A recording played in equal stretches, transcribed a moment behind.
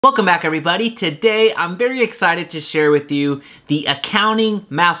Welcome back, everybody. Today, I'm very excited to share with you the Accounting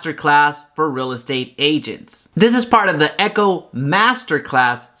Masterclass for Real Estate Agents. This is part of the Echo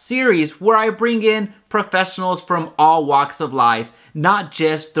Masterclass series where I bring in professionals from all walks of life, not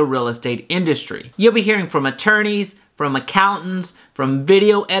just the real estate industry. You'll be hearing from attorneys, from accountants, from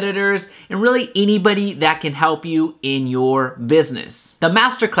video editors, and really anybody that can help you in your business. The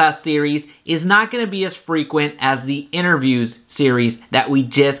Masterclass series is not going to be as frequent as the interviews series that we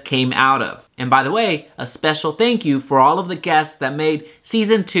just came out of. And by the way, a special thank you for all of the guests that made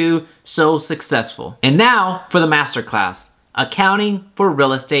Season 2 so successful. And now for the Masterclass, Accounting for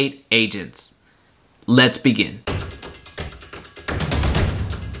Real Estate Agents. Let's begin.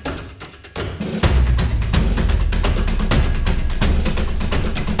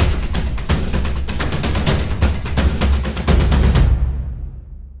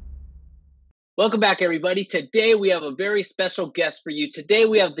 Welcome back, everybody. Today we have a very special guest for you. Today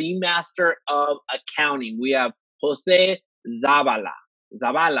we have the Master of Accounting. We have Jose Zavala.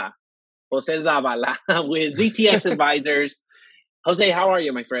 Jose Zavala with ZTX Advisors. Jose, how are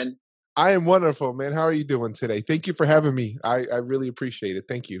you, my friend? I am wonderful, man. How are you doing today? Thank you for having me. I really appreciate it.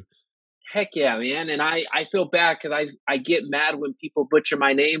 Thank you. Heck yeah, man. And I feel bad because I get mad when people butcher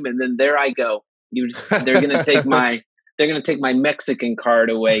my name, and then there I go. They're gonna take my Mexican card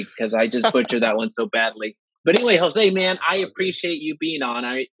away because I just butchered that one so badly. But anyway, Jose, man, I appreciate you being on.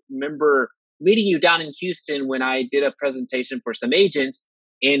 I remember meeting you down in Houston when I did a presentation for some agents,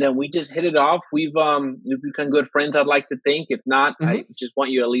 and we just hit it off. We've become good friends, I'd like to think. If not, I just want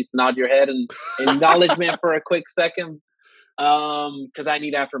you to at least nod your head and acknowledgement for a quick second, because I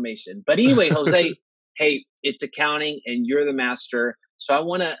need affirmation. But anyway, Jose, hey, it's accounting, and you're the master. So I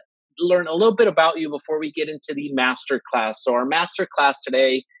want to learn a little bit about you before we get into the master class. So our master class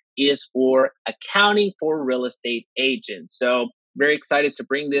today is for accounting for real estate agents. So very excited to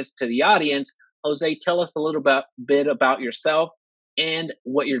bring this to the audience. Jose, tell us a little bit about yourself and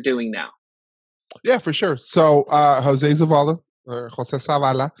what you're doing now. Yeah, for sure. So Jose Zavala, or Jose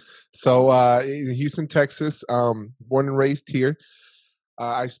Zavala. So in Houston, Texas, born and raised here.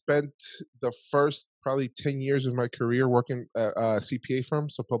 I spent the first probably 10 years of my career working at a CPA firm,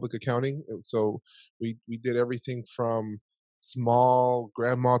 so public accounting. So we did everything from small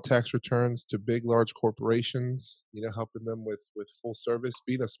grandma tax returns to big, large corporations, helping them with full service.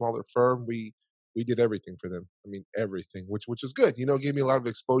 Being a smaller firm, we did everything for them. I mean, everything, which is good. Gave me a lot of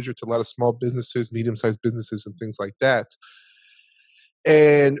exposure to a lot of small businesses, medium-sized businesses, and things like that.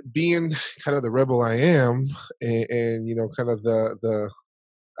 And being kind of the rebel I am, and kind of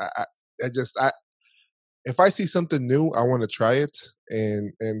if I see something new, I want to try it.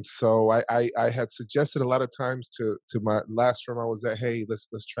 And so I had suggested a lot of times to my last firm I was at, hey, let's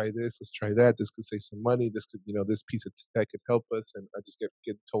try this, let's try that. This could save some money. This could, this piece of tech could help us. And I just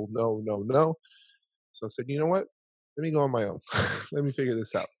get told no. So I said, you know what? Let me go on my own. Let me figure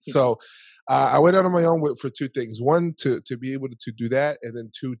this out. So I went out on my own for two things. One, to be able to do that, and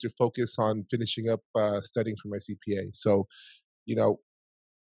then two, to focus on finishing up studying for my CPA. So,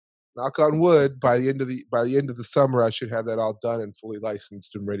 knock on wood, by the end of the summer, I should have that all done and fully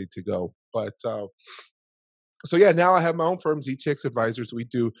licensed and ready to go. But so yeah, now I have my own firm, ZTX Advisors. We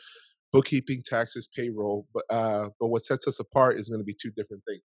do bookkeeping, taxes, payroll. But what sets us apart is going to be two different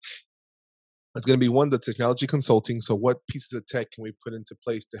things. It's going to be one, the technology consulting. So what pieces of tech can we put into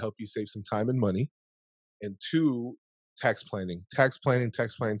place to help you save some time and money? And two, tax planning. I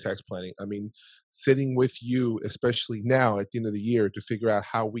mean, sitting with you, especially now at the end of the year, to figure out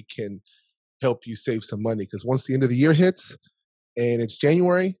how we can help you save some money. Because once the end of the year hits and it's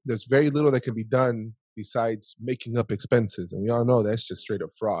January, there's very little that can be done besides making up expenses. And we all know that's just straight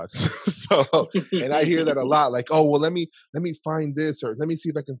up fraud. And I hear that a lot, like, oh, well, let me find this, or let me see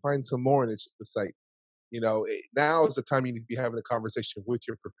if I can find some more. And it's like, now is the time you need to be having a conversation with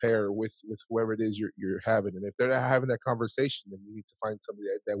your preparer, with whoever it is you're having. And if they're not having that conversation, then you need to find somebody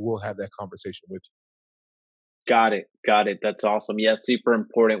that will have that conversation with you. Got it. That's awesome. Yeah, super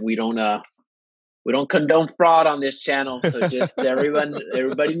important. We don't condone fraud on this channel. So just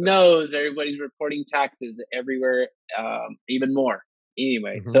everybody knows everybody's reporting taxes everywhere, even more.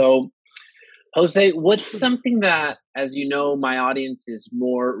 Anyway, So Jose, what's something that, as you know, my audience is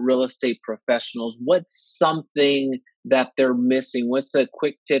more real estate professionals. What's something that they're missing? What's a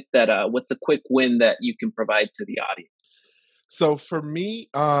quick tip what's a quick win that you can provide to the audience? So for me,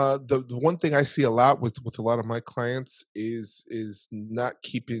 the one thing I see a lot with a lot of my clients is not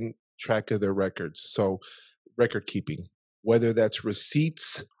keeping track of their records. So record keeping, whether that's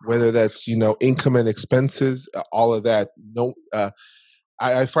receipts, whether that's, income and expenses, all of that.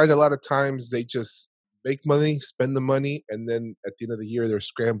 I find a lot of times they just make money, spend the money, and then at the end of the year, they're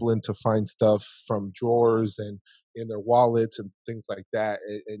scrambling to find stuff from drawers and in their wallets and things like that.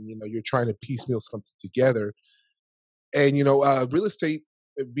 And you're trying to piecemeal something together. And real estate,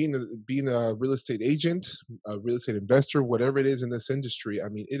 being a real estate agent, a real estate investor, whatever it is in this industry, I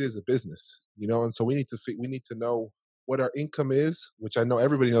mean, it is a business, and so we need to know what our income is, which I know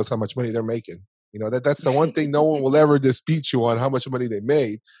everybody knows how much money they're making. That's the one thing no one will ever dispute you on, how much money they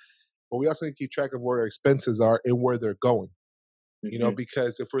made. But we also need to keep track of where our expenses are and where they're going. Hmm.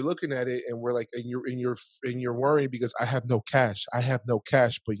 Because if we're looking at it and we're like, and you're worried because I have no cash,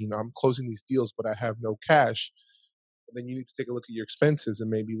 but I'm closing these deals, but I have no cash. And then you need to take a look at your expenses and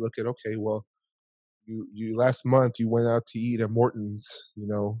maybe look at, okay, well, you last month you went out to eat at Morton's,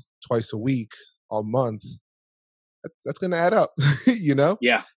 twice a week, all month. That's going to add up,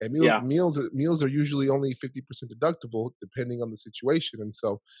 Yeah. And meals, Yeah. meals are usually only 50% deductible depending on the situation, and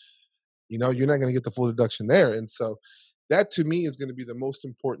so you're not going to get the full deduction there. And so that to me is going to be the most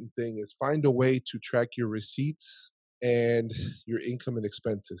important thing, is find a way to track your receipts and your income and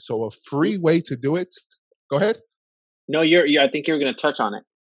expenses. So a free way to do it. Go ahead. No, I think you're going to touch on it.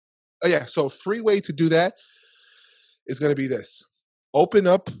 Oh yeah. So a free way to do that is going to be this. Open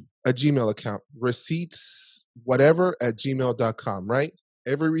up a Gmail account, receipts, whatever at gmail.com, right?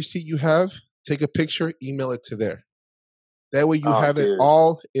 Every receipt you have, take a picture, email it to there. That way you Oh, have it dude.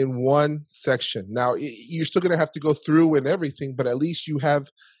 all in one section. Now, you're still going to have to go through and everything, but at least you have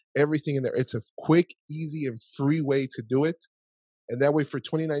everything in there. It's a quick, easy, and free way to do it. And that way for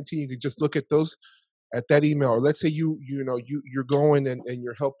 2019, you can just look at those, at that email. Or let's say you're going and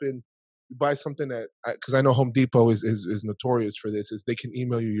you're helping, you buy something because I know Home Depot is notorious for this, is they can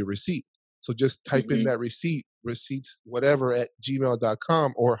email you your receipt. So just type in Hmm. that receipts, whatever, at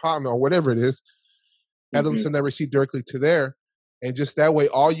gmail.com or Hotmail, whatever it is. Have them Hmm. send that receipt directly to there. And just that way,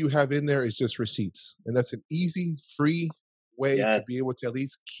 all you have in there is just receipts. And that's an easy, free way to be Yes. able to at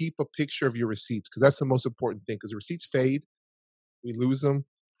least keep a picture of your receipts, because that's the most important thing, because receipts fade, we lose them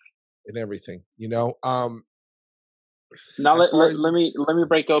and everything, Now as far as, let me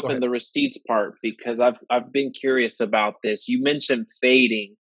break go open ahead. the receipts part, because I've been curious about this. You mentioned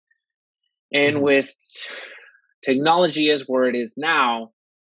fading, and Mhm. with technology is where it is now,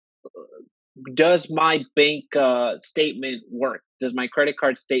 does my bank statement work? Does my credit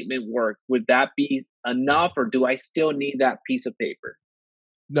card statement work? Would that be enough, or do I still need that piece of paper?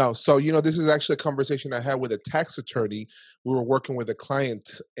 No. So, this is actually a conversation I had with a tax attorney. We were working with a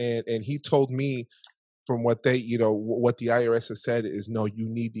client, and he told me, from what what the IRS has said is, no, you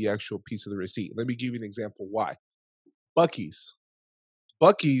need the actual piece of the receipt. Let me give you an example why. Bucky's.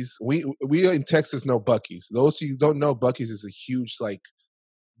 Bucky's, we in Texas know Bucky's. Those who don't know, Bucky's is a huge like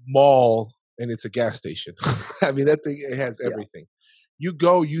mall, and it's a gas station. I mean, that thing, it has Yeah. everything.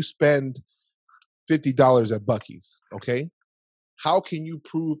 You spend $50 at Bucky's, okay? How can you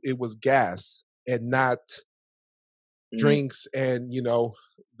prove it was gas and not Mm, drinks and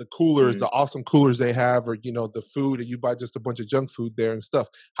the coolers, mm, the awesome coolers they have, or the food, and you buy just a bunch of junk food there and stuff?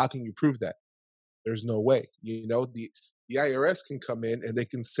 How can you prove that? There's no way. The IRS can come in and they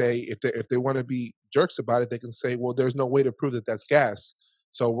can say, if they want to be jerks about it, they can say, well, there's no way to prove that that's gas,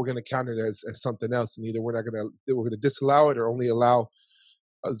 so we're going to count it as something else, and either we're going to disallow it or only allow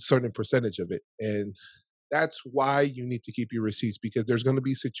a certain percentage of it. And that's why you need to keep your receipts, because there's going to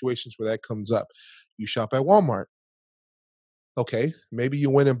be situations where that comes up. You shop at Walmart. Okay, maybe you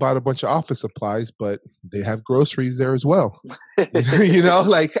went and bought a bunch of office supplies, but they have groceries there as well.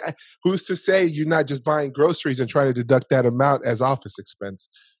 Like, who's to say you're not just buying groceries and trying to deduct that amount as office expense?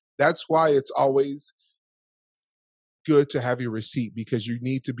 That's why it's always good to have your receipt, because you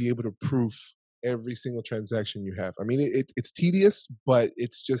need to be able to prove every single transaction you have. I mean, it's tedious, but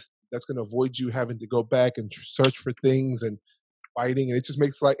it's just, that's going to avoid you having to go back and search for things and fighting, and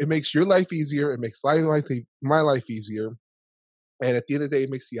it makes your life easier. It makes my life easier, and at the end of the day,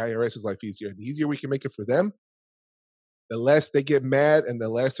 it makes the IRS's life easier. The easier we can make it for them, the less they get mad, and the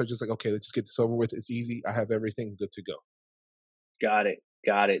less they're just like, okay, let's just get this over with. It's easy. I have everything good to go. got it.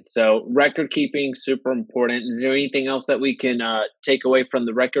 Got it. So record keeping super important. Is there anything else that we can take away from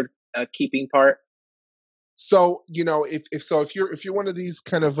the record keeping part? So if you're one of these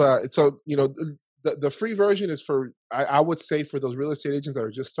kind of the free version is for, I would say, for those real estate agents that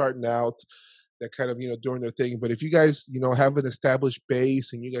are just starting out, that kind of doing their thing. But if you guys have an established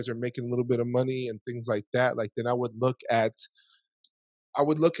base and you guys are making a little bit of money and things like that, like, then I would look at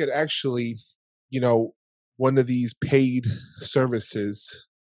actually, you know, one of these paid services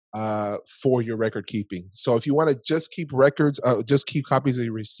for your record keeping. So if you want to just keep records, just keep copies of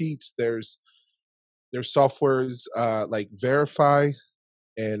your receipts, there's softwares like Verify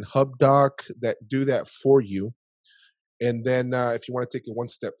and HubDoc that do that for you. And then if you want to take it one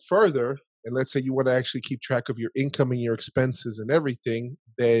step further, and let's say you want to actually keep track of your income and your expenses and everything,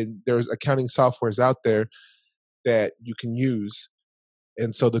 then there's accounting softwares out there that you can use.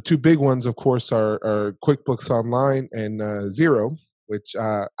 And so the two big ones, of course, are QuickBooks Online and Xero, which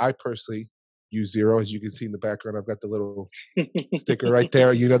I personally use Xero. As you can see in the background, I've got the little sticker right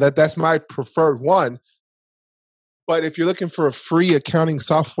there. You know, that's my preferred one. But if you're looking for a free accounting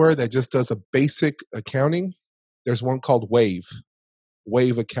software that just does a basic accounting, there's one called Wave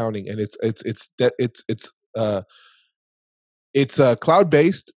Accounting, and it's cloud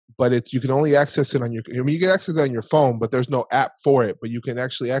based, but you can only access it on your. I mean, you can access it on your phone, but there's no app for it. But you can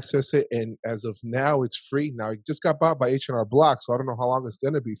actually access it, and as of now, it's free. Now, it just got bought by H&R Block, so I don't know how long it's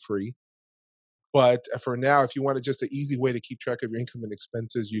going to be free. But for now, if you want just an easy way to keep track of your income and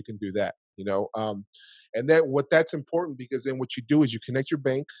expenses, you can do that. You know, and that's important, because then what you do is you connect your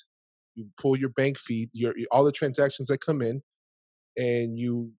bank, you pull your bank feed, all the transactions that come in, and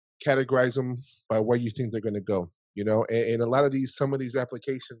you categorize them by where you think they're going to go. You know, and a lot of some of these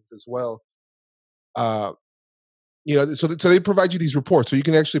applications as well, you know, so they provide you these reports, so you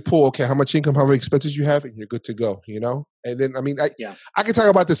can actually pull, okay, how much income, how many expenses you have, and you're good to go. You know, and then I mean, I can talk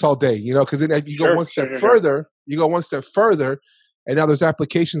about this all day. You know, because then you go one step further, and now there's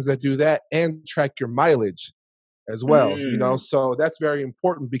applications that do that and track your mileage as well. You know, so that's very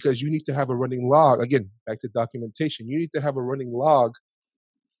important, because you need to have a running log. Again, back to documentation, you need to have a running log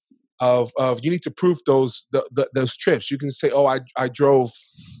of you need to prove those trips. You can say, oh, I drove,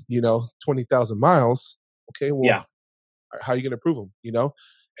 you know, 20,000 miles. Okay, well, how are you going to prove them? You know,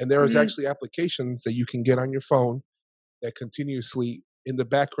 and there is actually applications that you can get on your phone that continuously in the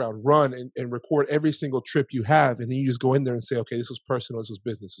background run and record every single trip you have, and then you just go in there and say, okay, this was personal, this was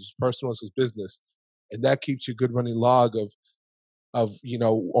business, this was personal, this was business, and that keeps you a good running log of you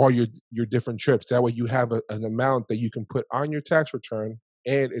know, all your different trips. That way you have an amount that you can put on your tax return,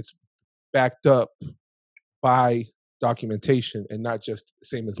 and it's backed up by documentation, and not just the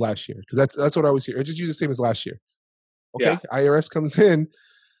same as last year. Because that's what I always hear. I just use the same as last year. Okay, IRS comes in.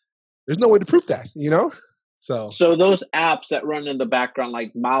 There's no way to prove that, you know. So those apps that run in the background,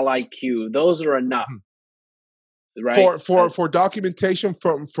 like MyIQ, those are enough, right? For documentation,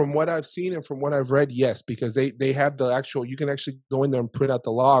 from what I've seen and from what I've read, yes, because they have the actual. You can actually go in there and print out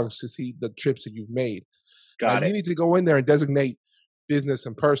the logs to see the trips that you've made. Got it. You need to go in there and designate business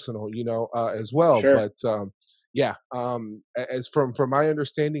and personal, you know, as well. Sure. But as from my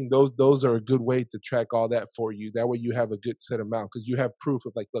understanding, those are a good way to track all that for you. That way you have a good set amount, because you have proof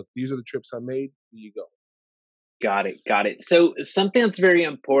of, like, look, these are the trips I made. Here you go. Got it. So something that's very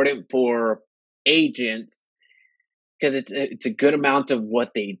important for agents, because it's a good amount of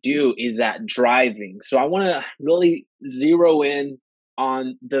what they do, is that driving. So I want to really zero in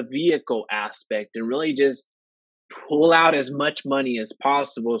on the vehicle aspect and really just pull out as much money as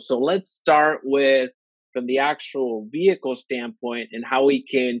possible. So let's start with from the actual vehicle standpoint and how we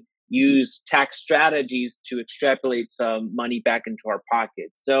can use tax strategies to extrapolate some money back into our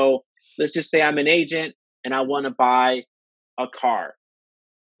pockets. So let's just say I'm an agent and I want to buy a car.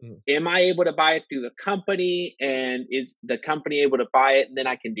 Am I able to buy it through the company, and is the company able to buy it and then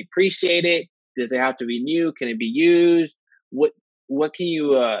I can depreciate it? Does it have to be new? Can it be used? What can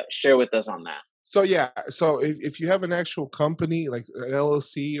you share with us on that? So if you have an actual company, like an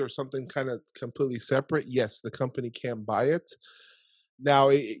LLC or something kind of completely separate, yes, the company can buy it. Now,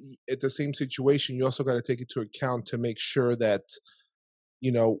 at the same situation, you also got to take into account to make sure that,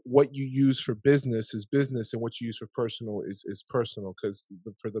 you know, what you use for business is business, and what you use for personal is personal. Because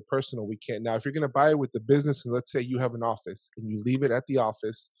for the personal, we can't. Now, if you're going to buy it with the business, and let's say you have an office and you leave it at the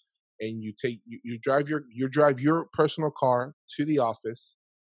office, and you drive your personal car to the office,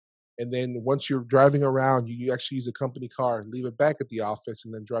 and then once you're driving around, you actually use a company car and leave it back at the office,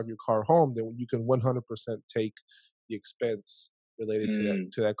 and then drive your car home, then you can 100% take the expense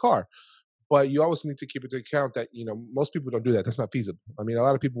related to that car. But you always need to keep into account that, you know, most people don't do that. That's not feasible. I mean, a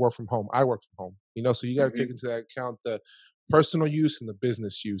lot of people work from home. I work from home, you know, so you got to take into that account the personal use and the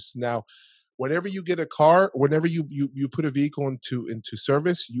business use. Now, whenever you get a car, whenever you put a vehicle into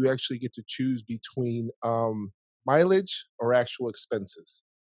service, you actually get to choose between mileage or actual expenses.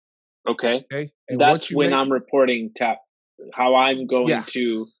 Okay. And that's when I'm reporting how I'm going Yeah.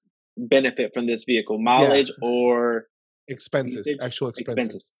 to benefit from this vehicle, mileage or expenses, actual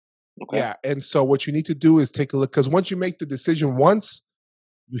expenses. Okay. Yeah. And so what you need to do is take a look, because once you make the decision once,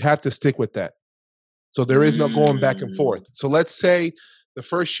 you have to stick with that. So there is no going back and forth. So let's say the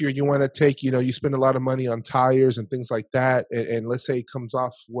first year you want to take, you know, you spend a lot of money on tires and things like that. And let's say it comes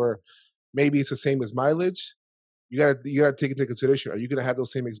off where maybe it's the same as mileage. you gotta take into consideration, are you gonna have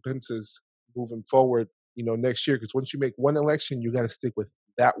those same expenses moving forward, next year? Because once you make one election, you gotta stick with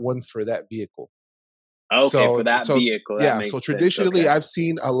that one for that vehicle. Okay, for So that so vehicle, that yeah, so makes sense. traditionally Okay. I've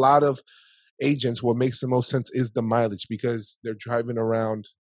seen a lot of agents, what makes the most sense is the mileage because they're driving around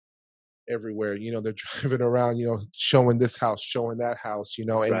everywhere. They're driving around, showing this house, showing that house, and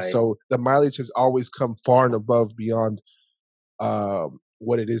Right. so the mileage has always come far and above beyond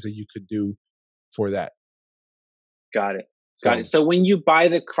what it is that you could do for that. Got it. Got it. So So when you buy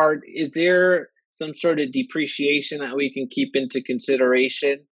the car, is there some sort of depreciation that we can keep into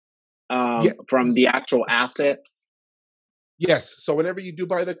consideration yeah, from the actual asset? yes. So whenever you do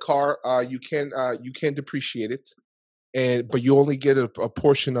buy the car, you can depreciate it, and but you only get a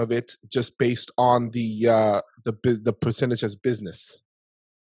portion of it just based on the percentage as business.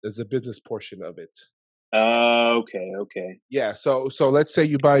 There's a business portion of it. Okay. Okay. Yeah. So let's say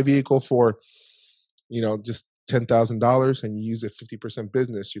you buy a vehicle for just $10,000 and you use it 50%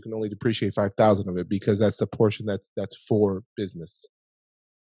 business, you can only depreciate 5,000 of it because that's the portion that's for business.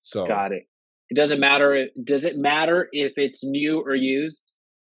 So Got it. It doesn't matter. Does it matter if it's new or used?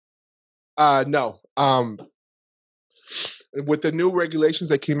 no. With the new regulations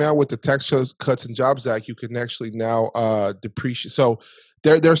that came out with the Cuts and Jobs Act, you can actually now depreciate. So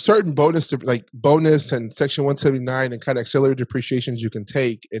there are certain like bonus and Section 179 and kind of accelerated depreciations you can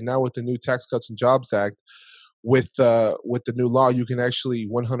take. And now with the new Tax Cuts and Jobs Act, with the new law, you can actually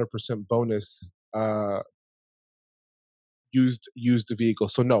 100% bonus used the vehicle.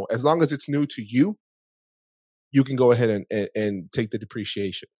 So no, as long as it's new to you, you can go ahead and take the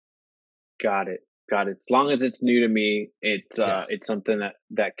depreciation. Got it. Got it. As long as it's new to me, Yeah. it's something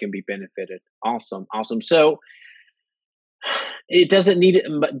that can be benefited. Awesome. Awesome. So it doesn't need it.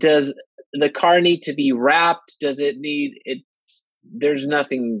 But does the car need to be wrapped? Does it need it? There's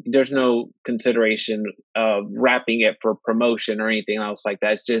nothing. There's no consideration of wrapping it for promotion or anything else like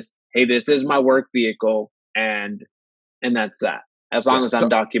that. It's just, hey, this is my work vehicle, and that's that. As Yeah. long as I'm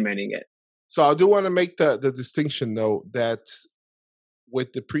documenting it. So I do want to make the distinction though that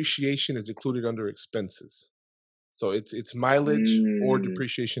with depreciation is included under expenses. So it's mileage or Mm,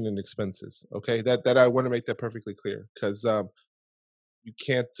 depreciation and expenses. Okay, that I want to make that perfectly clear because you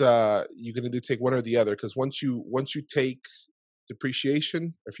can't you can either take one or the other because once you take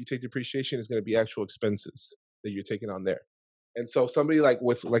depreciation, or if you take depreciation, it's going to be actual expenses that you're taking on there. And so somebody like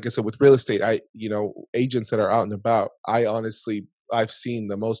I said with real estate, agents that are out and about, I've seen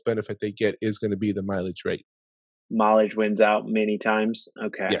the most benefit they get is going to be the mileage rate. mileage wins out many times.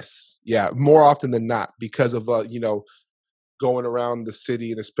 Okay. Yes, yeah, more often than not because of going around the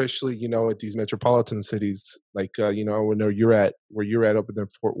city, and especially at these metropolitan cities like where you're at up in the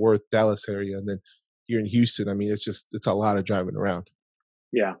Fort Worth, Dallas area, and then here in Houston. I mean, it's a lot of driving around.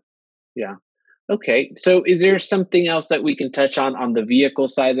 Yeah. Yeah. Okay. So is there something else that we can touch on the vehicle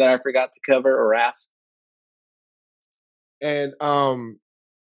side that I forgot to cover or ask? And on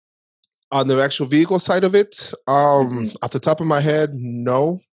the actual vehicle side of it, Hmm. off the top of my head,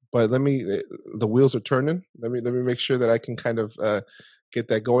 no. But the wheels are turning. Let me make sure that I can kind of get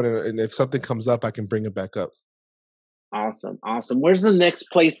that going, and if something comes up, I can bring it back up. Awesome. Awesome. Where's the next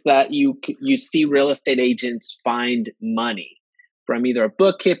place that you see real estate agents find money from either a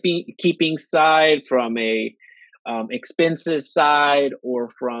bookkeeping side, from a expenses side, or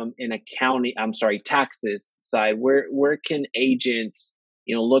from an accounting? I'm sorry, taxes side. Where can agents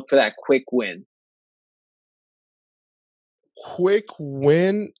look for that quick win? Quick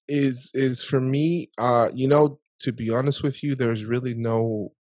win is for me. To be honest with you, there's really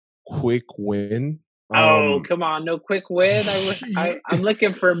no quick win. Oh, Um, come on, no quick win. I'm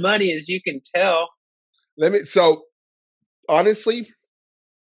looking for money, as you can tell. so honestly,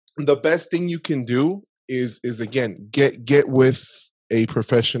 the best thing you can do is again get with a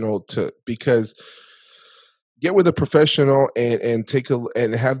professional to because get with a professional and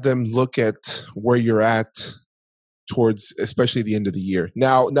and have them look at where you're at towards especially the end of the year.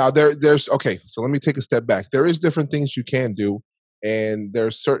 Now there's okay, so let me take a step back. There is different things you can do, and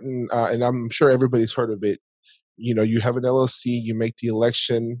there's certain and I'm sure everybody's heard of it. You have an LLC, you make the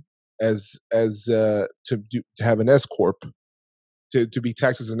election as to have an S corp, to be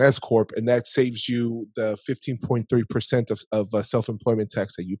taxed as an S corp, and that saves you the 15.3% of self-employment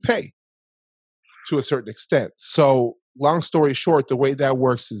tax that you pay to a certain extent. So long story short, the way that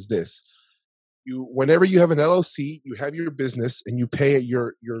works is this: whenever you have an LLC, you have your business and you pay at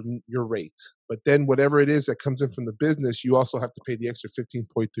your rate. But then whatever it is that comes in from the business, you also have to pay the extra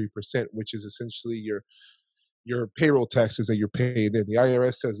 15.3%, which is essentially your payroll taxes that you're paying in. The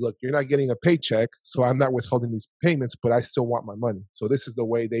IRS says, look, you're not getting a paycheck, so I'm not withholding these payments, but I still want my money. So this is the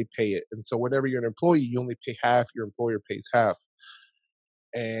way they pay it. And so whenever you're an employee, you only pay half, your employer pays half.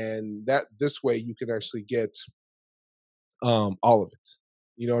 And that this way you can actually get all of it.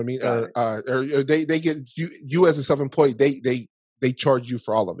 You know what I mean? Or they get you as a self-employed, they charge you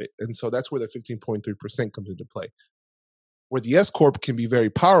for all of it. And so that's where the 15.3% comes into play. Where the S Corp can be very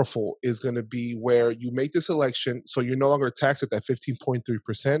powerful is going to be where you make this election, so you're no longer taxed at that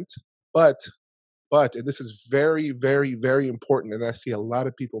 15.3%. But, and this is very, very, very important, and I see a lot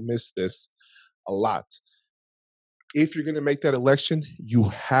of people miss this a lot. If you're going to make that election, you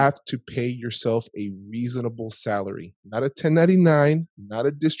have to pay yourself a reasonable salary, not a 1099, not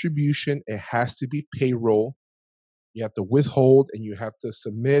a distribution. It has to be payroll. You have to withhold, and you have to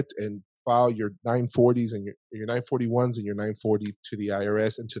submit and file your 940s and your 941s and your 940 to the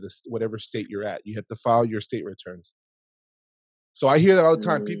IRS and to the whatever state you're at. You have to file your state returns. So I hear that all the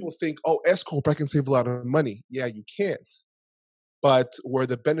time. People think, oh, S Corp, I can save a lot of money. Yeah, you can. But where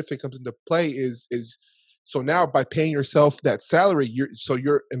the benefit comes into play is so now by paying yourself that salary,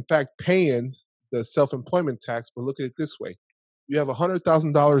 you're in fact paying the self-employment tax. But look at it this way: you have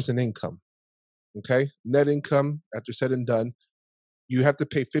 $100,000 in income, okay, net income after said and done. You have to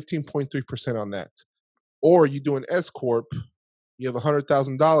pay 15.3% on that. Or you do an S Corp, you have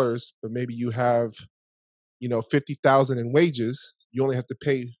 $100,000, but maybe you have, $50,000 in wages. You only have to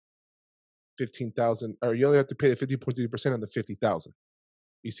pay $15,000, or you only have to pay the 15.3% on the $50,000.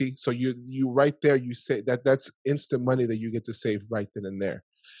 You see, so you right there, you say that's instant money that you get to save right then and there.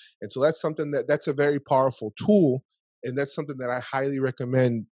 And so that's something that's a very powerful tool, and that's something that I highly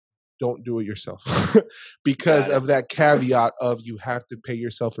recommend. Don't do it yourself because of that caveat of you have to pay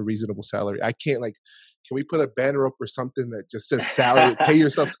yourself a reasonable salary. I can't can we put a banner up or something that just says salary, pay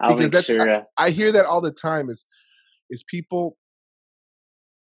yourself? Because I hear that all the time is people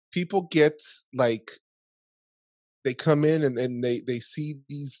get they come in and they see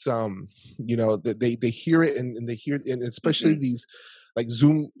these, they hear it and they hear, and especially these like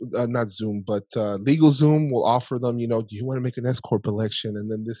Zoom, not Zoom, but LegalZoom will offer them, do you want to make an S Corp election, and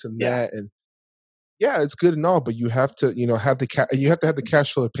then this and that, and yeah, it's good and all, but you have to, have you have to have the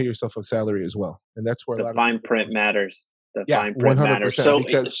cash flow to pay yourself a salary as well, and that's where the fine print matters. The fine 100%, print matters.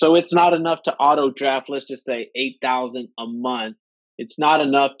 So it's not enough to auto draft. Let's just say 8,000 a month. It's not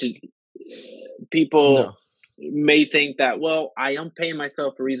enough to people may think that, well, I am paying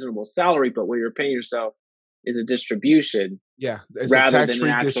myself a reasonable salary, but what you're paying yourself is a distribution. Yeah, it's rather a tax-free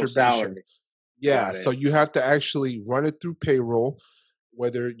than an distribution. Salary. Yeah, so you have to actually run it through payroll,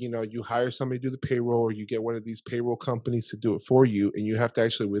 whether you hire somebody to do the payroll or you get one of these payroll companies to do it for you, and you have to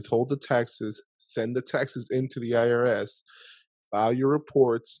actually withhold the taxes, send the taxes into the IRS, file your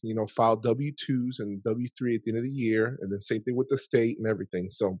reports, file W-2s and W-3 at the end of the year, and then same thing with the state and everything.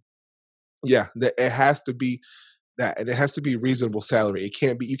 So yeah, it has to be that, and it has to be a reasonable salary. You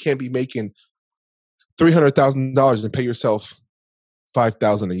can't be making $300,000 and pay yourself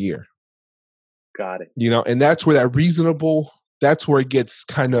 $5,000 a year. Got it. And that's where that's where it gets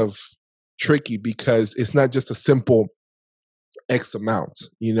kind of tricky, because it's not just a simple X amount.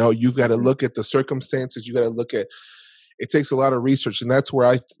 You've got to look at the circumstances. You got to look at, it takes a lot of research. And that's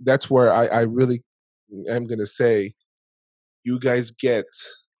where I really am going to say, you guys get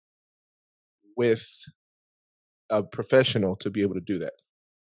with a professional to be able to do that.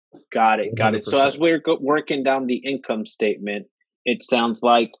 Got it. 100%. Got it. So as we're working down the income statement, it sounds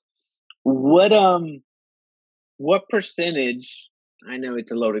like what percentage, I know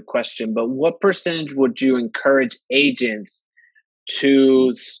it's a loaded question, but what percentage would you encourage agents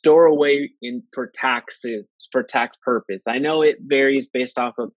to store away for taxes, for tax purpose? I know it varies based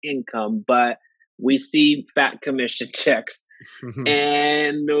off of income, but we see fat commission checks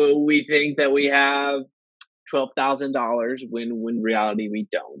and we think that we have $12,000 when reality we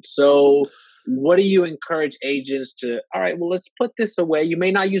don't. So what do you encourage agents to, all right, well, let's put this away. You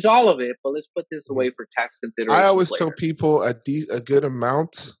may not use all of it, but let's put this away for tax considerations. I always tell people a good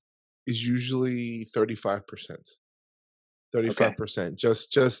amount is usually 35%. 35%.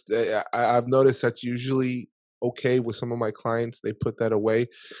 Just I've noticed that's usually okay with some of my clients. They put that away.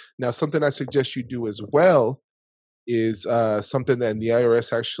 Now, something I suggest you do as well is something that the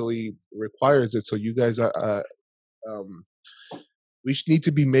IRS actually requires it. So you guys we need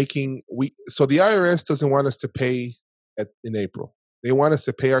to be making, so the IRS doesn't want us to pay in April. They want us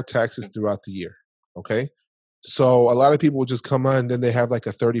to pay our taxes throughout the year. Okay. So a lot of people will just come on, and then they have like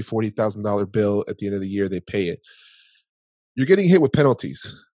a $30,000, $40,000 bill at the end of the year. They pay it. You're getting hit with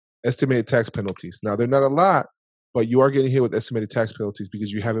penalties, estimated tax penalties. Now, they're not a lot, but you are getting hit with estimated tax penalties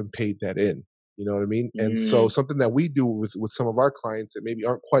because you haven't paid that in. You know what I mean? And so Mm. something that we do with some of our clients that maybe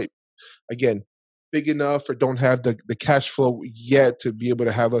aren't quite, again, big enough or don't have the cash flow yet to be able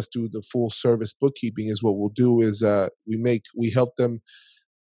to have us do the full service bookkeeping is what we'll do is we help them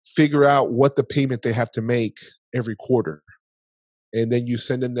figure out what the payment they have to make every quarter. And then you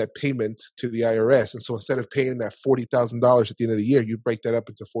send in that payment to the IRS. And so instead of paying that $40,000 at the end of the year, you break that up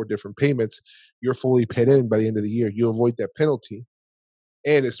into 4 different payments. You're fully paid in by the end of the year. You avoid that penalty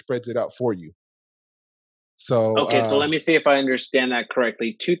and it spreads it out for you. So, Okay, so let me see if I understand that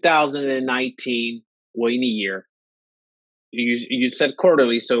correctly. 2019, well, in a year. You said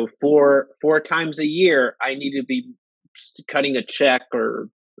quarterly, so four times a year, I need to be cutting a check or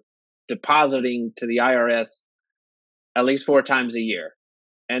depositing to the IRS at least 4 times a year.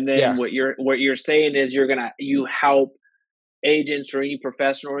 And then yeah, what you're saying is you help agents or any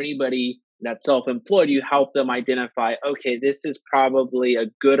professional or anybody that's self-employed, you help them identify, okay, this is probably a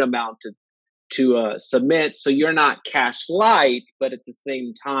good amount to submit. So you're not cash light, but at the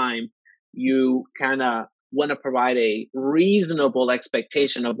same time, you kind of want to provide a reasonable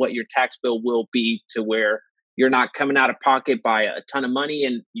expectation of what your tax bill will be to where you're not coming out of pocket by a ton of money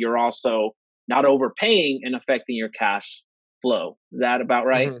and you're also not overpaying and affecting your cash flow. Is that about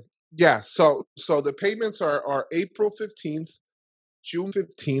right? hmm yeah. So the payments are April 15th, June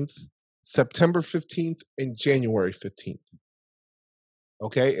 15th, September 15th, and January 15th.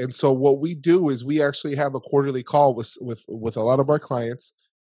 Okay, and so what we do is we actually have a quarterly call with a lot of our clients,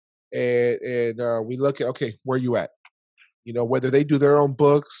 and we look at, okay, where you at? You know, whether they do their own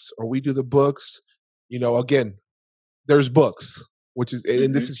books or we do the books. You know, again, there's books, which is,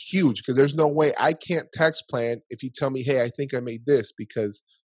 and this Mm-hmm. is huge because there's no way I can't tax plan if you tell me, hey, I think I made this because,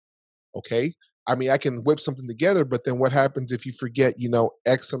 okay, I mean, I can whip something together, but then what happens if you forget, you know,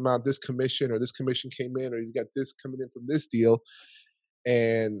 X amount, this commission or this commission came in, or you got this coming in from this deal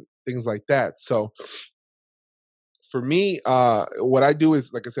and things like that. So for me, what I do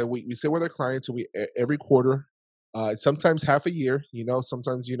is, like I said, we sit with our clients and every quarter, sometimes half a year, you know,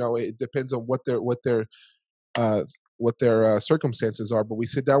 sometimes, you know, it depends on uh, what their circumstances are. But we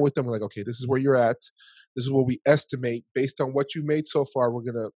sit down with them. We're like, okay, this is where you're at. This is what we estimate based on what you made so far. We're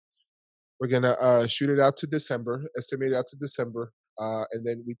gonna shoot it out to December, estimate it out to December, and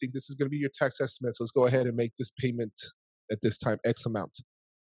then we think this is gonna be your tax estimate. So let's go ahead and make this payment at this time, X amount.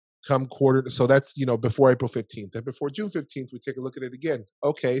 Come quarter, so that's, you know, before April 15th. And before June 15th, we take a look at it again.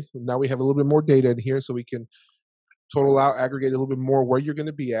 Okay, now we have a little bit more data in here, so we can total out, aggregate a little bit more where you're going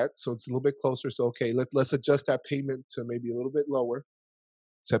to be at. So it's a little bit closer. So okay, let's adjust that payment to maybe a little bit lower.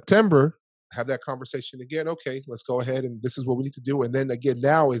 September, have that conversation again. Okay, let's go ahead and this is what we need to do. And then again,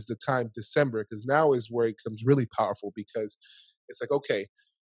 now is the time, December, because now is where it becomes really powerful because it's like, okay,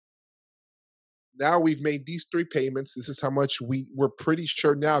 now we've made these 3 payments. This is how much we're pretty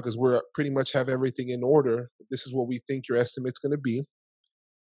sure now because we're pretty much have everything in order. This is what we think your estimate's going to be.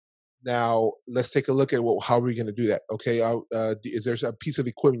 Now let's take a look at how are we going to do that. Okay, is there a piece of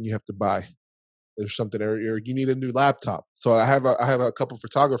equipment you have to buy? There's something, or you need a new laptop. So I have a couple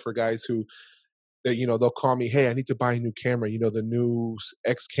photographer guys who that, you know, they'll call me, hey, I need to buy a new camera. You know, the new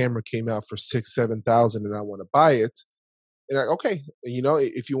X camera came out for 6,000-7,000, and I want to buy it. And okay, you know,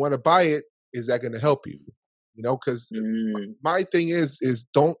 if you want to buy it, is that going to help you? You know, because Mm. my thing is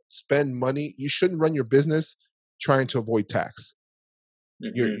don't spend money. You shouldn't run your business trying to avoid tax.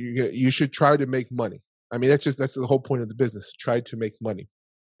 Mm-hmm. You should try to make money. I mean, that's the whole point of the business. Try to make money,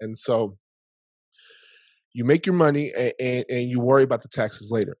 and so you make your money and you worry about the taxes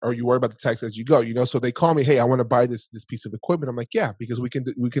later, or you worry about the tax as you go. You know, so they call me, hey, I want to buy this piece of equipment. I'm like, yeah, because we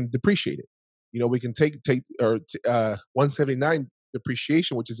can depreciate it. You know, we can take or 179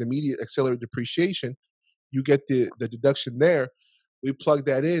 depreciation, which is immediate accelerated depreciation. You get the deduction there. We plug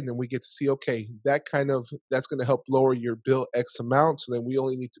that in and we get to see, okay, that's going to help lower your bill X amount. So then we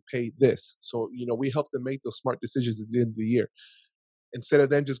only need to pay this. So, you know, we help them make those smart decisions at the end of the year instead of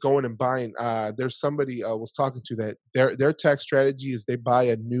then just going and buying. There's somebody I was talking to that their tax strategy is they buy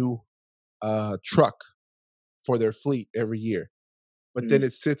a new truck for their fleet every year, but then Mm.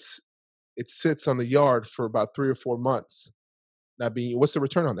 it sits on the yard for about 3 or 4 months. Not being, what's the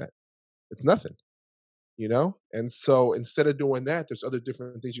return on that? It's nothing, you know. And so instead of doing that, there's other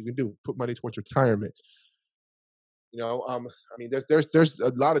different things you can do. Put money towards retirement. You know, I mean, there's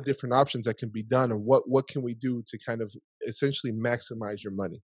a lot of different options that can be done, and what can we do to kind of essentially maximize your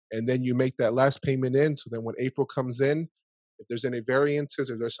money, and then you make that last payment in. So then when April comes in, if there's any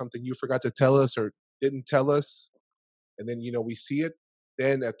variances or there's something you forgot to tell us or didn't tell us, and then, you know, we see it,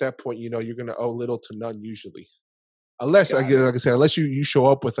 then at that point, you know, you're going to owe little to none usually, unless, Got it. like I said, unless you show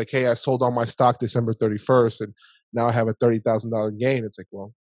up with like, hey, I sold all my stock December 31st, and now I have a $30,000 gain. It's like,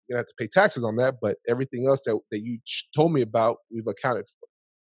 well, going to have to pay taxes on that, but everything else that you told me about, we've accounted for.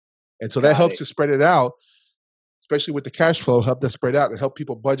 And so that Got helps it. to spread it out, especially with the cash flow, help that spread out and help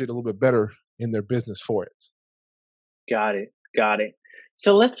people budget a little bit better in their business for it. Got it. Got it.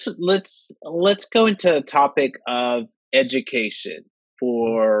 So let's go into a topic of education Mhm.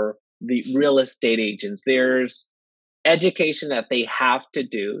 for the real estate agents. There's education that they have to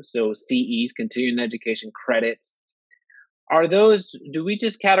do. So CEs, continuing education credits. Are those, do we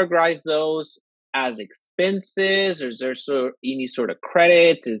just categorize those as expenses, or is there any sort of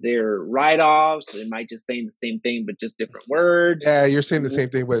credits? Is there write-offs? Am I just saying the same thing but just different words? Yeah, you're saying the same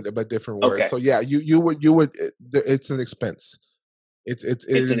thing, but different words. Okay, So yeah, you would it's an expense. It it's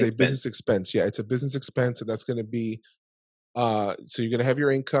an is a business expense. expense. Yeah, it's a business expense, and that's going to be so you're going to have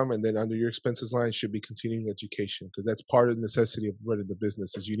your income, and then under your expenses line should be continuing education, because that's part of the necessity of running the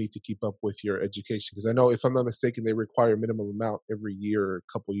business is you need to keep up with your education. Because I know, if I'm not mistaken, they require a minimum amount every year or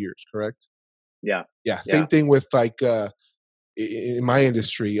a couple years. Correct? Yeah, Yeah. yeah. Same thing with like in my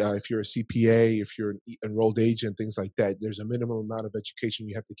industry, if you're a CPA, if you're an enrolled agent, things like that, there's a minimum amount of education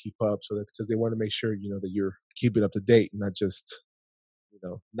you have to keep up, so that because they want to make sure that you're keeping up to date, not just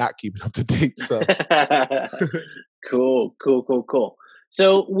not keeping up to date. So Cool, cool, cool, cool.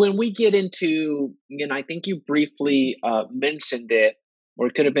 So when we get into, I think you briefly mentioned it, or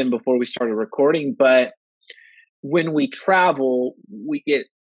it could have been before we started recording, but when we travel,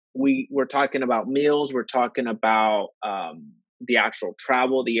 we're talking about meals, we're talking about the actual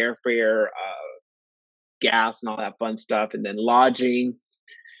travel, the airfare, gas, and all that fun stuff, and then lodging.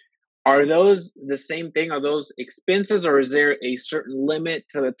 Are those the same thing? Are those expenses, or is there a certain limit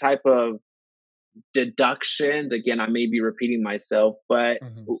to the type of deductions? Again, I may be repeating myself, but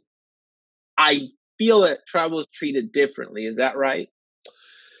Mhm. I feel that travel is treated differently. Is that right?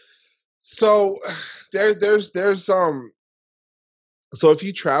 so there's so if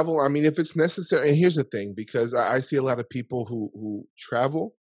you travel, I mean, if it's necessary, and here's the thing, because I see a lot of people who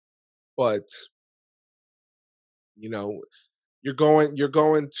travel, but you know, you're going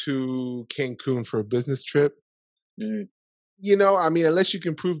to Cancun for a business trip. Mm, I mean, unless you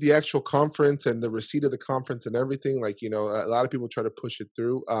can prove the actual conference and the receipt of the conference and everything, like, a lot of people try to push it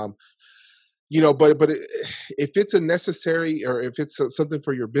through. But if it's a necessary, or if it's something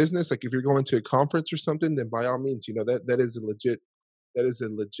for your business, like if you're going to a conference or something, then by all means, that is a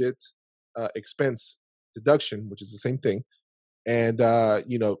legit expense deduction, which is the same thing, and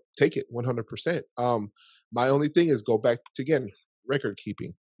take it 100%. My only thing is go back to, again, record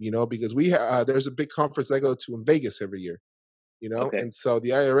keeping. Because there's a big conference I go to in Vegas every year. okay. And so the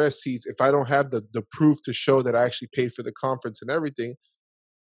IRS sees, if I don't have the proof to show that I actually paid for the conference and everything,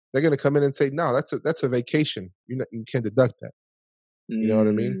 they're going to come in and say, no, that's a vacation. You can't deduct that. You know what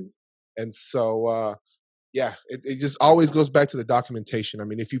I mean? Mm, And so yeah, it just always goes back to the documentation. I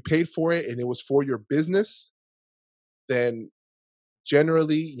mean, if you paid for it and it was for your business, then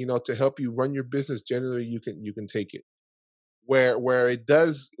generally, to help you run your business, generally you can take it. Where it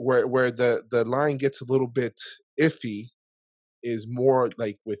does, where the line gets a little bit iffy, is more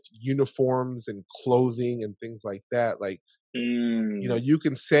like with uniforms and clothing and things like that. Like, mm. you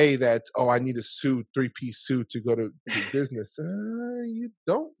can say that, oh, I need a suit, three-piece suit to go to business. You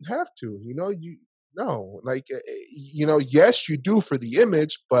don't have to. You no, like, yes, you do for the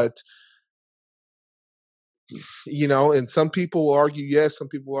image, but and some people will argue yes, some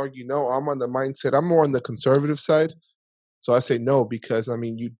people will argue no. I'm on the mindset. I'm more on the conservative side. So I say no, because I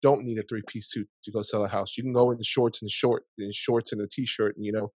mean, you don't need a three-piece suit to go sell a house. You can go in shorts and a t-shirt,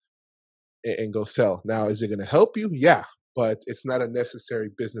 and go sell. Now, is it going to help you? Yeah, but it's not a necessary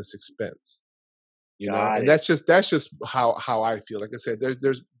business expense. Got And it. that's just how I feel. Like I said,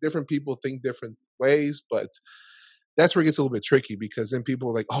 there's different people think different ways, but that's where it gets a little bit tricky, because then people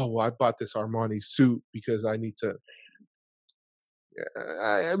are like, oh, well, I bought this Armani suit because I need to.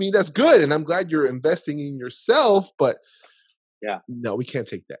 I mean, that's good, and I'm glad you're investing in yourself, but Yeah. no, we can't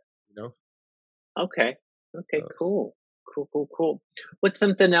take that. You know, Okay. Okay. so Cool. Cool. Cool. Cool. What's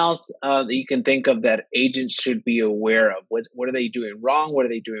something else that you can think of that agents should be aware of? What are they doing wrong? What are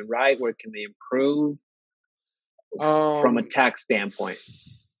they doing right? Where can they improve from a um, tax standpoint?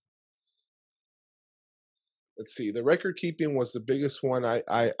 let's see. The record keeping was the biggest one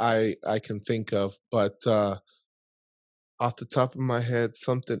I can think of, but off the top of my head,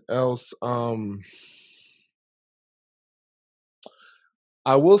 something else.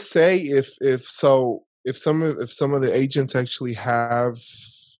 I will say, if some of the agents actually have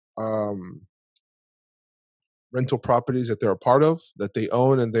um, rental properties that they're a part of, that they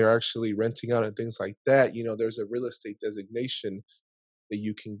own, and they're actually renting out and things like that, there's a real estate designation that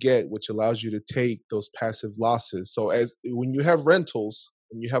you can get, which allows you to take those passive losses. So as when you have rentals,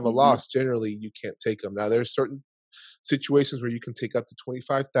 When you have a Mm-hmm. loss, generally you can't take them. Now there's certain situations where you can take up to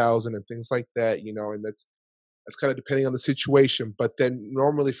 25,000 and things like that, and that's kind of depending on the situation. But then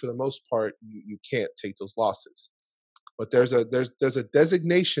normally, for the most part, you can't take those losses. But there's a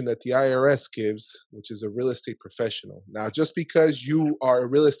designation that the IRS gives, which is a real estate professional. Now, just because you are a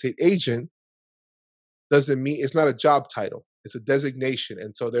real estate agent doesn't mean it's not a job title. It's a designation,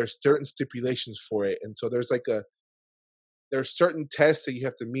 and so there's certain stipulations for it. And so there's certain tests that you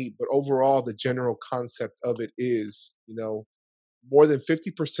have to meet. But overall, the general concept of it is, more than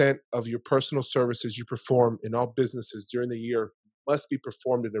 50% of your personal services you perform in all businesses during the year must be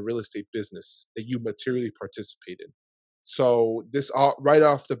performed in a real estate business that you materially participate in. So this right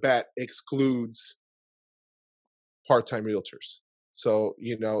off the bat excludes part-time realtors. So,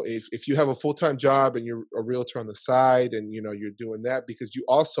 if you have a full-time job and you're a realtor on the side and, you're doing that, because you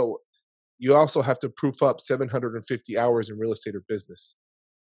also have to proof up 750 hours in real estate or business.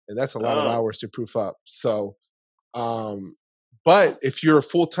 And that's a lot of Oh, hours to proof up. So, but if you're a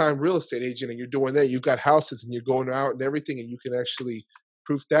full-time real estate agent and you're doing that, you've got houses and you're going out and everything, and you can actually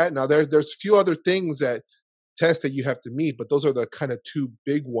proof that. Now there's a few other things that tests that you have to meet, but those are the kind of two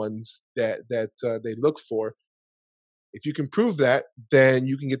big ones that they look for. If you can prove that, then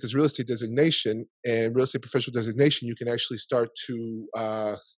you can get this real estate designation and real estate professional designation. You can actually start to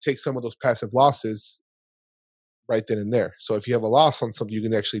take some of those passive losses right then and there. So if you have a loss on something, you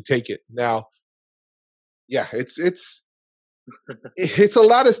can actually take it. Now, yeah, it's a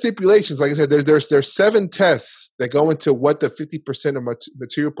lot of stipulations. Like I said, there's 7 tests that go into what the 50% of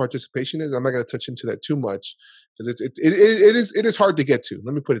material participation is. I'm not going to touch into that too much because it is hard to get to.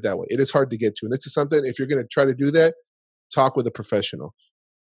 Let me put it that way. It is hard to get to, and this is something, if you're going to try to do that, talk with a professional.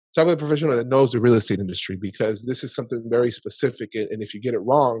 Talk with a professional that knows the real estate industry, because this is something very specific. And if you get it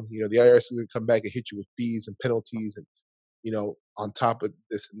wrong, the IRS is going to come back and hit you with fees and penalties, and on top of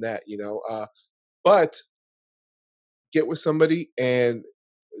this and that. But get with somebody, and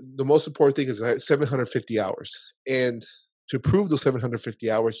the most important thing is 750 hours. And to prove those 750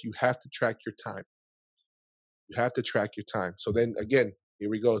 hours, you have to track your time. You have to track your time. So then again, here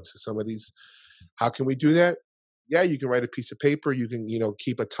we go to some of these. How can we do that? Yeah, you can write a piece of paper. You can,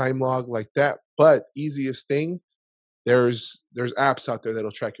 keep a time log like that. But easiest thing, there's apps out there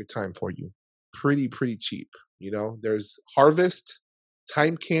that'll track your time for you. Pretty cheap. There's Harvest,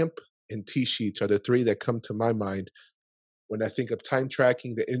 Timecamp, and T-Sheets are the 3 that come to my mind when I think of time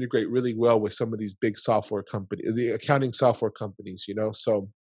tracking, that integrate really well with some of these big software companies, the accounting software companies. So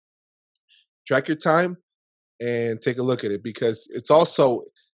track your time and take a look at it, because it's also,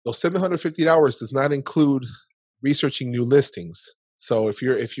 those 750 hours does not include researching new listings. So if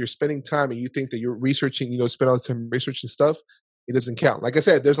you're spending time and you think that you're researching, spend all the time researching stuff, it doesn't count. Like I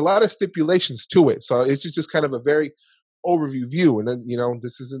said, there's a lot of stipulations to it. So it's just kind of a very overview view. And then,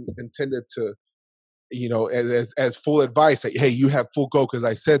 this isn't intended to, as full advice that, hey, you have full go because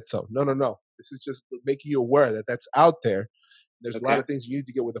I said so. No. This is just making you aware that that's out there. There's a lot okay. of things you need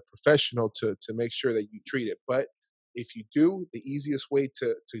to get with a professional to make sure that you treat it. But if you do, the easiest way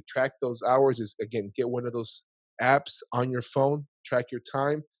to track those hours is, again, get one of those apps on your phone, track your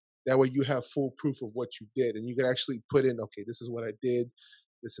time. That way you have full proof of what you did. And you can actually put in, okay, this is what I did,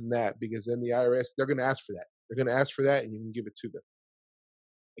 this and that, because then the IRS, they're going to ask for that. They're going to ask for that, and you can give it to them.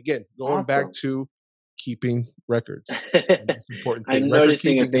 Again, going back Awesome. to keeping records, the most important thing. I'm Record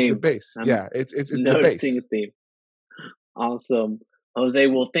noticing a keeping is the theme. base. I'm Yeah, it's the noticing a base. theme. Awesome. Jose,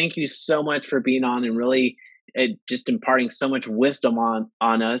 well, thank you so much for being on and really just imparting so much wisdom on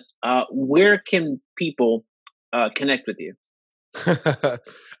us. Where can people connect with you? So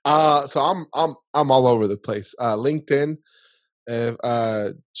I'm all over the place. LinkedIn,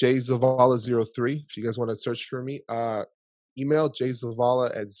 J Zavala 03. If you guys want to search for me, email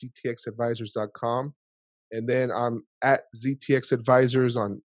jzavala@ztxadvisors.com. And then I'm at ZTX Advisors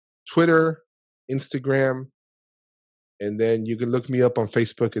on Twitter, Instagram, and then you can look me up on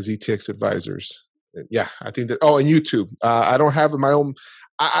Facebook as ZTX Advisors. Yeah, I think that. Oh, and YouTube. I don't have my own.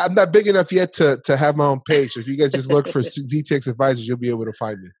 I'm not big enough yet to have my own page. So if you guys just look for ZTX Advisors, you'll be able to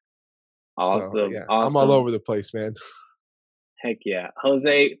find me. So Awesome. yeah, I'm all Awesome. over the place, man. Heck yeah.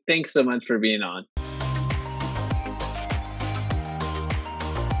 Jose, thanks so much for being on.